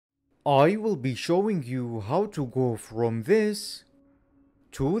I will be showing you how to go from this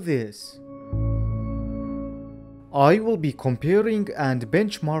to this. I will be comparing and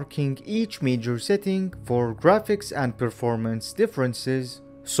benchmarking each major setting for graphics and performance differences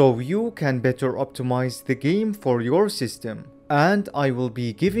so you can better optimize the game for your system. And I will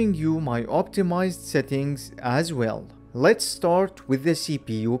be giving you my optimized settings as well. Let's start with the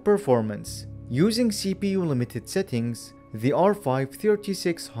CPU performance. Using CPU limited settings, the R5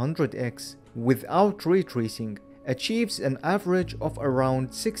 3600X without ray tracing achieves an average of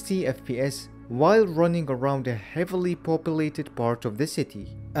around 60 FPS while running around a heavily populated part of the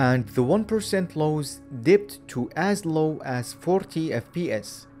city, and the 1% lows dipped to as low as 40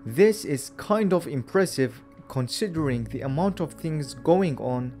 FPS. This is kind of impressive considering the amount of things going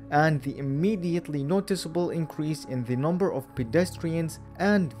on and the immediately noticeable increase in the number of pedestrians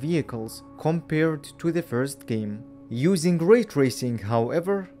and vehicles compared to the first game. Using ray tracing,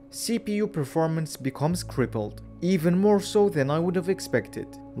 however, CPU performance becomes crippled, even more so than I would have expected,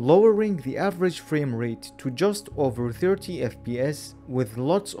 lowering the average frame rate to just over 30 FPS with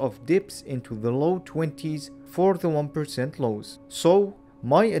lots of dips into the low 20s for the 1% lows. So,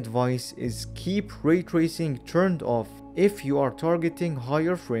 my advice is keep ray tracing turned off if you are targeting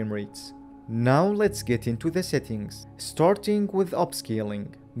higher frame rates. Now let's get into the settings, starting with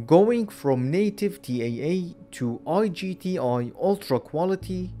upscaling. Going from native TAA to IGTI Ultra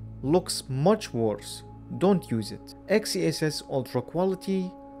Quality looks much worse. Don't use it. XeSS Ultra Quality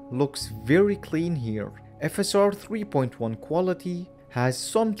looks very clean here. FSR 3.1 Quality has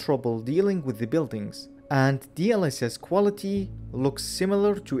some trouble dealing with the buildings, and DLSS Quality looks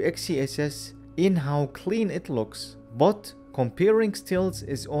similar to XeSS in how clean it looks, but comparing stills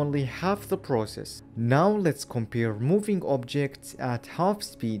is only half the process. Now let's compare moving objects at half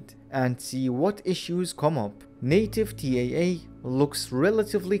speed and see what issues come up. Native TAA looks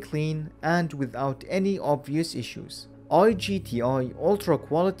relatively clean and without any obvious issues. IGTI Ultra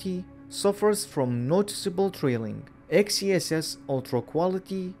Quality suffers from noticeable trailing. XeSS Ultra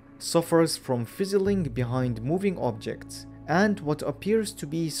Quality suffers from fizzling behind moving objects and what appears to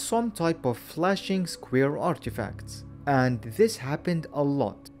be some type of flashing square artifacts. And this happened a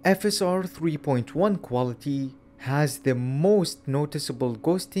lot. FSR 3.1 Quality has the most noticeable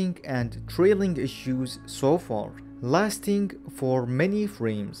ghosting and trailing issues so far, lasting for many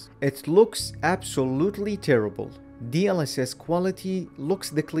frames. It looks absolutely terrible. DLSS Quality looks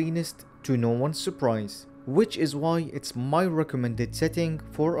the cleanest to no one's surprise, which is why it's my recommended setting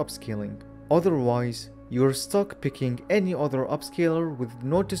for upscaling. Otherwise, you're stuck picking any other upscaler with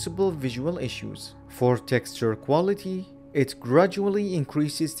noticeable visual issues. For texture quality, it gradually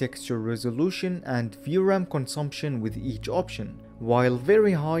increases texture resolution and VRAM consumption with each option, while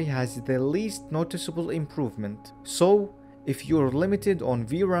very high has the least noticeable improvement. So, if you're limited on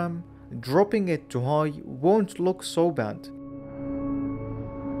VRAM, dropping it to high won't look so bad.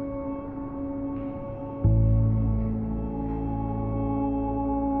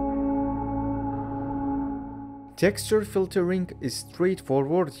 Texture filtering is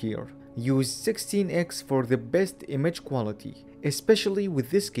straightforward here. Use 16x for the best image quality, especially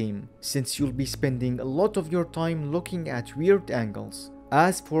with this game, since you'll be spending a lot of your time looking at weird angles.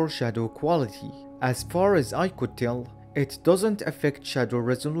 As for shadow quality, as far as I could tell, it doesn't affect shadow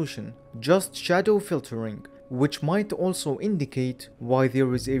resolution, just shadow filtering, which might also indicate why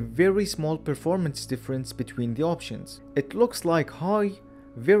there is a very small performance difference between the options. It looks like high,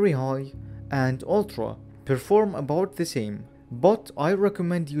 very high, and ultra perform about the same, but I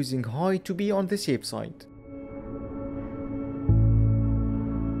recommend using high to be on the safe side.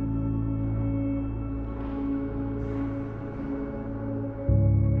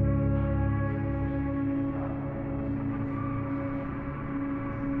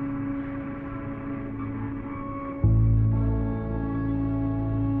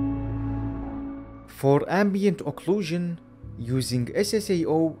 For ambient occlusion, using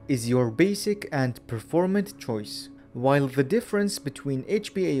SSAO is your basic and performant choice, while the difference between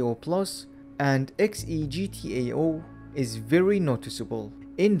HBAO Plus and XeGTAO is very noticeable,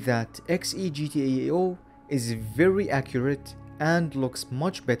 in that XeGTAO is very accurate and looks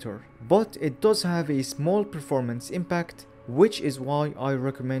much better, but it does have a small performance impact, which is why I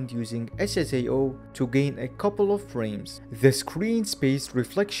recommend using SSAO to gain a couple of frames. The screen space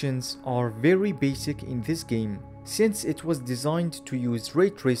reflections are very basic in this game, since it was designed to use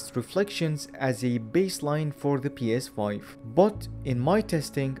ray-traced reflections as a baseline for the PS5. But in my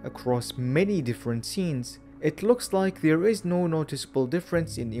testing across many different scenes, it looks like there is no noticeable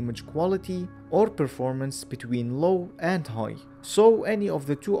difference in image quality or performance between low and high, so any of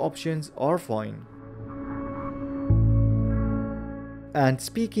the two options are fine. And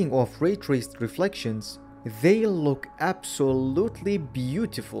speaking of ray traced reflections, they look absolutely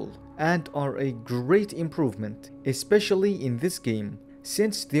beautiful and are a great improvement, especially in this game,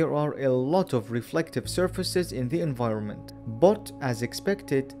 since there are a lot of reflective surfaces in the environment. But as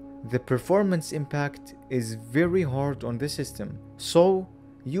expected, the performance impact is very hard on the system, so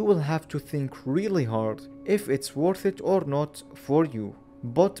you will have to think really hard if it's worth it or not for you.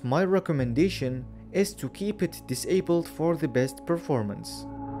 But my recommendation is to keep it disabled for the best performance.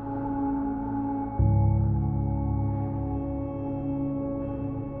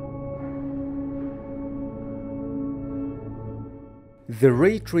 The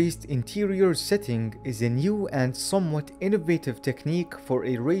ray-traced interior setting is a new and somewhat innovative technique for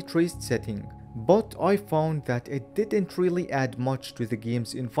a ray-traced setting, but I found that it didn't really add much to the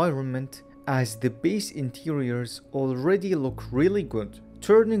game's environment as the base interiors already look really good.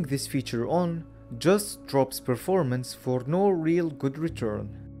 Turning this feature on just drops performance for no real good return.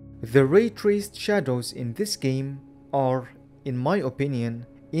 The ray-traced shadows in this game are, in my opinion,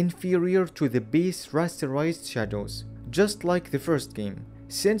 inferior to the base rasterized shadows, just like the first game,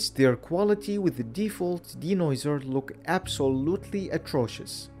 since their quality with the default denoiser look absolutely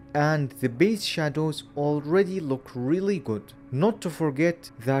atrocious, and the base shadows already look really good. Not to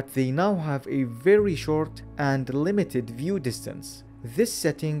forget that they now have a very short and limited view distance. This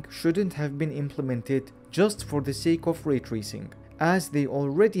setting shouldn't have been implemented just for the sake of ray tracing, as they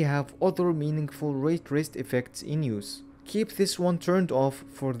already have other meaningful ray traced effects in use. Keep this one turned off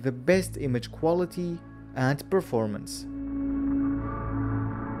for the best image quality and performance.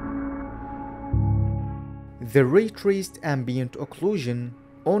 The ray-traced ambient occlusion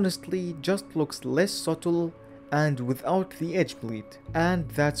honestly just looks less subtle and without the edge bleed, and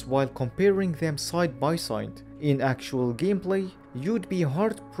that's while comparing them side by side. In actual gameplay, you'd be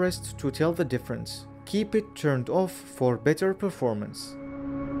hard pressed to tell the difference. Keep it turned off for better performance.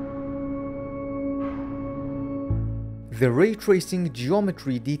 The ray tracing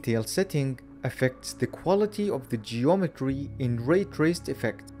geometry detail setting affects the quality of the geometry in ray traced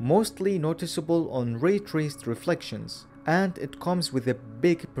effect, mostly noticeable on ray traced reflections, and it comes with a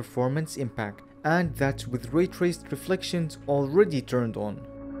big performance impact, and that's with ray traced reflections already turned on.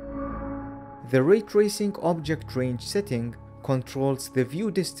 The ray tracing object range setting controls the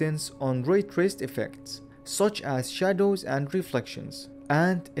view distance on ray traced effects, such as shadows and reflections,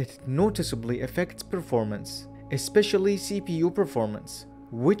 and it noticeably affects performance, especially CPU performance,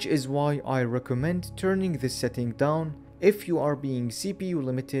 which is why I recommend turning this setting down if you are being CPU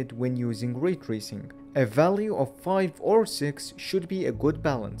limited when using ray tracing. A value of 5 or 6 should be a good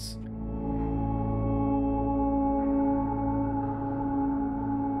balance.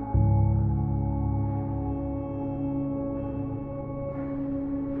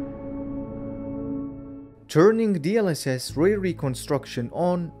 Turning DLSS ray reconstruction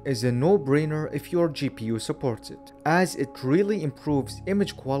on is a no-brainer if your GPU supports it, as it really improves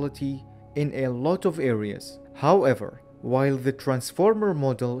image quality in a lot of areas. However, while the transformer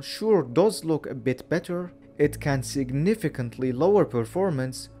model sure does look a bit better, it can significantly lower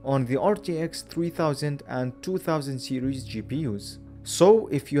performance on the RTX 3000 and 2000 series GPUs. So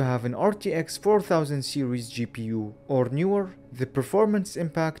if you have an RTX 4000 series GPU or newer, the performance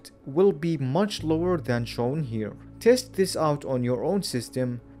impact will be much lower than shown here. Test this out on your own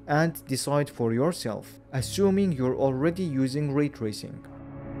system and decide for yourself, assuming you're already using ray tracing.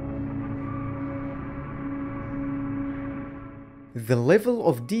 The level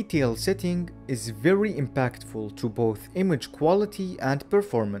of detail setting is very impactful to both image quality and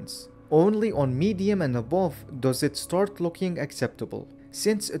performance. Only on medium and above does it start looking acceptable,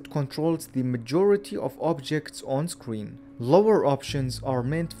 since it controls the majority of objects on screen. Lower options are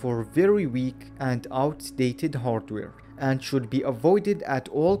meant for very weak and outdated hardware, and should be avoided at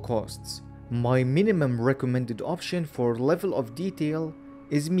all costs. My minimum recommended option for level of detail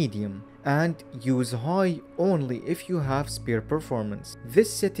is medium, and use high only if you have spare performance.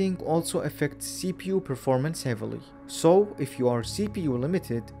 This setting also affects CPU performance heavily, so if you are CPU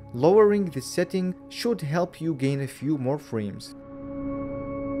limited, lowering this setting should help you gain a few more frames.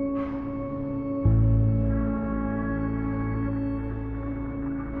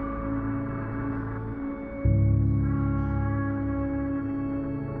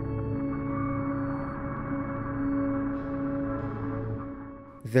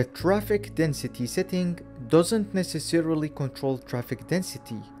 The traffic density setting doesn't necessarily control traffic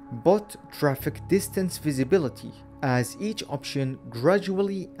density, but traffic distance visibility, as each option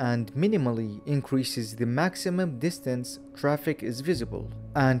gradually and minimally increases the maximum distance traffic is visible.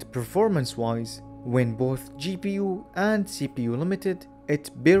 And performance-wise, when both GPU and CPU limited,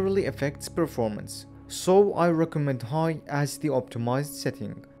 it barely affects performance. so I recommend high as the optimized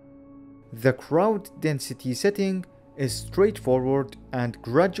setting. The crowd density setting is straightforward and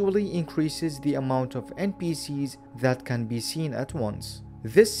gradually increases the amount of NPCs that can be seen at once.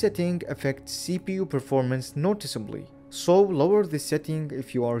 This setting affects CPU performance noticeably, so lower the setting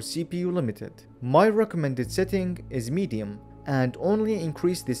if you are CPU limited. My recommended setting is medium, and only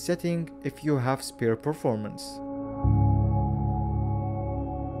increase this setting if you have spare performance.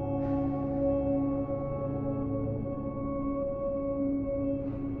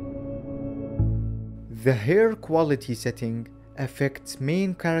 The hair quality setting affects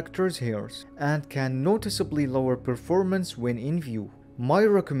main characters' hairs and can noticeably lower performance when in view. My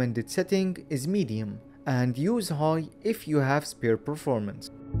recommended setting is medium, and use high if you have spare performance.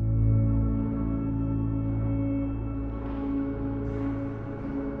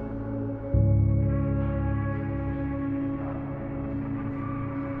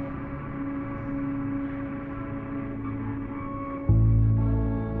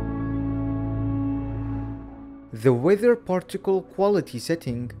 The weather particle quality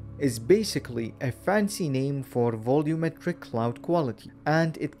setting is basically a fancy name for volumetric cloud quality,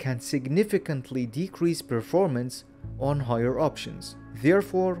 and it can significantly decrease performance on higher options.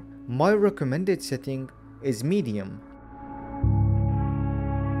 Therefore, my recommended setting is medium.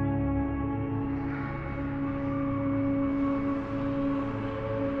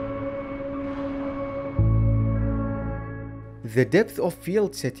 The depth of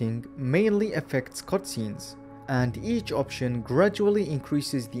field setting mainly affects cutscenes, and each option gradually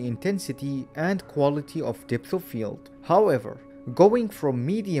increases the intensity and quality of depth of field. However, going from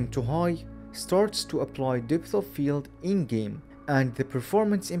medium to high starts to apply depth of field in-game, and the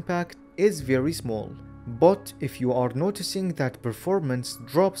performance impact is very small. But if you are noticing that performance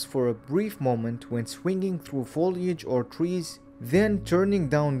drops for a brief moment when swinging through foliage or trees, then turning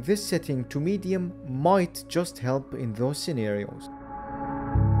down this setting to medium might just help in those scenarios.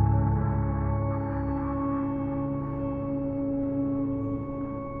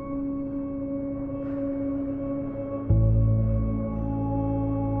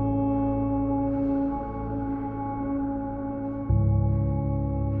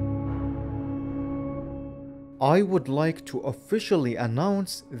 I would like to officially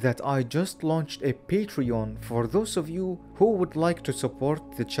announce that I just launched a Patreon for those of you who would like to support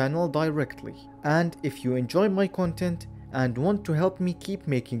the channel directly. And if you enjoy my content and want to help me keep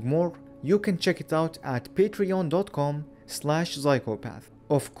making more, you can check it out at patreon.com/Zykopath.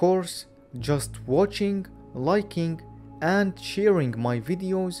 Of course, just watching, liking, and sharing my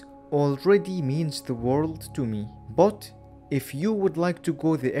videos already means the world to me. But if you would like to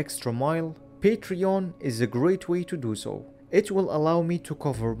go the extra mile, Patreon is a great way to do so. It will allow me to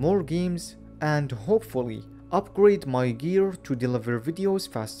cover more games and hopefully upgrade my gear to deliver videos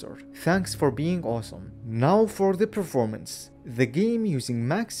faster. Thanks for being awesome. Now for the performance. The game using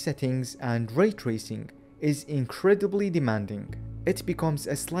max settings and ray tracing is incredibly demanding. It becomes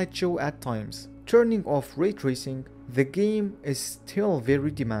a slideshow at times. Turning off ray tracing, the game is still very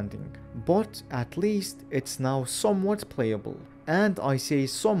demanding, but at least it's now somewhat playable. And I say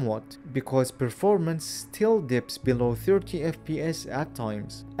somewhat because performance still dips below 30 FPS at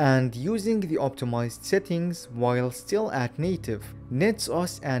times, and using the optimized settings while still at native nets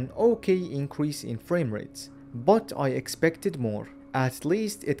us an okay increase in frame rates, but I expected more. At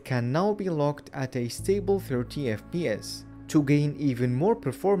least it can now be locked at a stable 30 FPS. To gain even more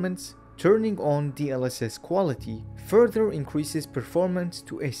performance, turning on DLSS quality further increases performance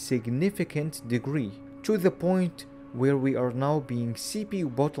to a significant degree, to the point where we are now being CPU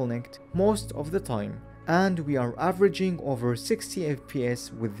bottlenecked most of the time, and we are averaging over 60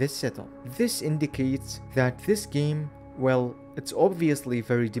 FPS with this setup. This indicates that this game, well, it's obviously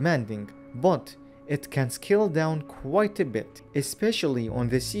very demanding, but it can scale down quite a bit, especially on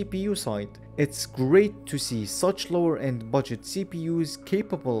the CPU side. It's great to see such lower end budget CPUs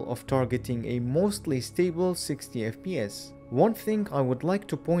capable of targeting a mostly stable 60 FPS. One thing I would like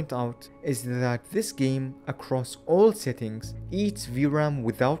to point out is that this game, across all settings, eats VRAM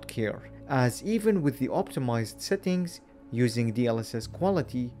without care, as even with the optimized settings using DLSS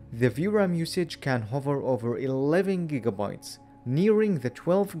quality, the VRAM usage can hover over 11 GB, nearing the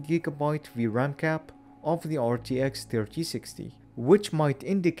 12 GB VRAM cap of the RTX 3060, which might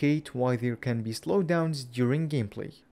indicate why there can be slowdowns during gameplay.